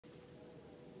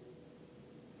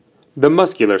The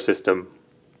muscular system.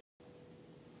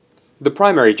 The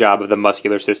primary job of the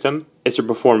muscular system is to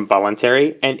perform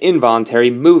voluntary and involuntary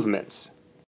movements.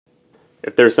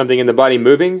 If there's something in the body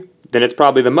moving, then it's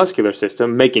probably the muscular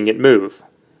system making it move.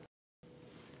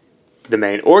 The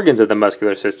main organs of the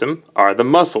muscular system are the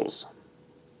muscles.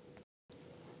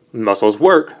 Muscles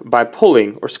work by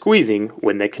pulling or squeezing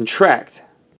when they contract.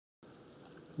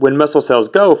 When muscle cells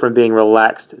go from being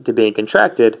relaxed to being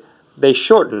contracted, they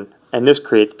shorten, and this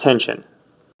creates tension.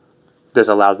 This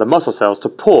allows the muscle cells to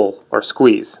pull or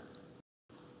squeeze.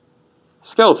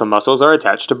 Skeletal muscles are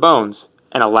attached to bones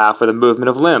and allow for the movement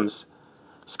of limbs.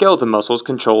 Skeletal muscles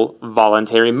control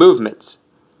voluntary movements.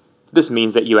 This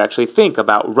means that you actually think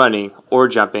about running or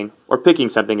jumping or picking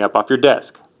something up off your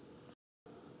desk.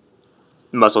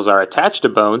 Muscles are attached to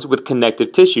bones with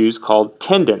connective tissues called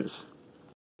tendons.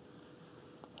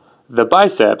 The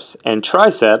biceps and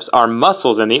triceps are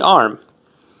muscles in the arm.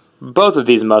 Both of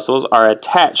these muscles are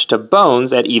attached to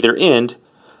bones at either end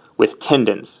with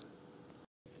tendons.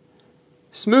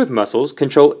 Smooth muscles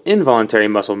control involuntary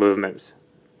muscle movements.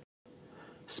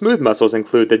 Smooth muscles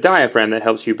include the diaphragm that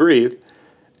helps you breathe,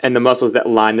 and the muscles that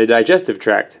line the digestive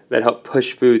tract that help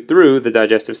push food through the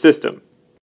digestive system.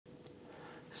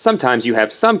 Sometimes you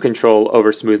have some control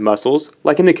over smooth muscles,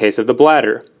 like in the case of the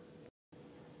bladder.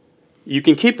 You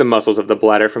can keep the muscles of the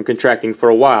bladder from contracting for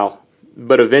a while,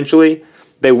 but eventually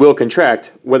they will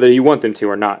contract whether you want them to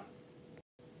or not.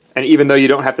 And even though you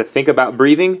don't have to think about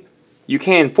breathing, you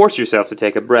can force yourself to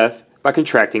take a breath by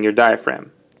contracting your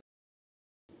diaphragm.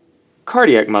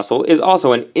 Cardiac muscle is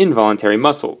also an involuntary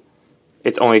muscle.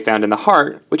 It's only found in the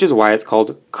heart, which is why it's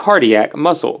called cardiac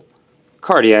muscle.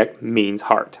 Cardiac means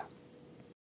heart.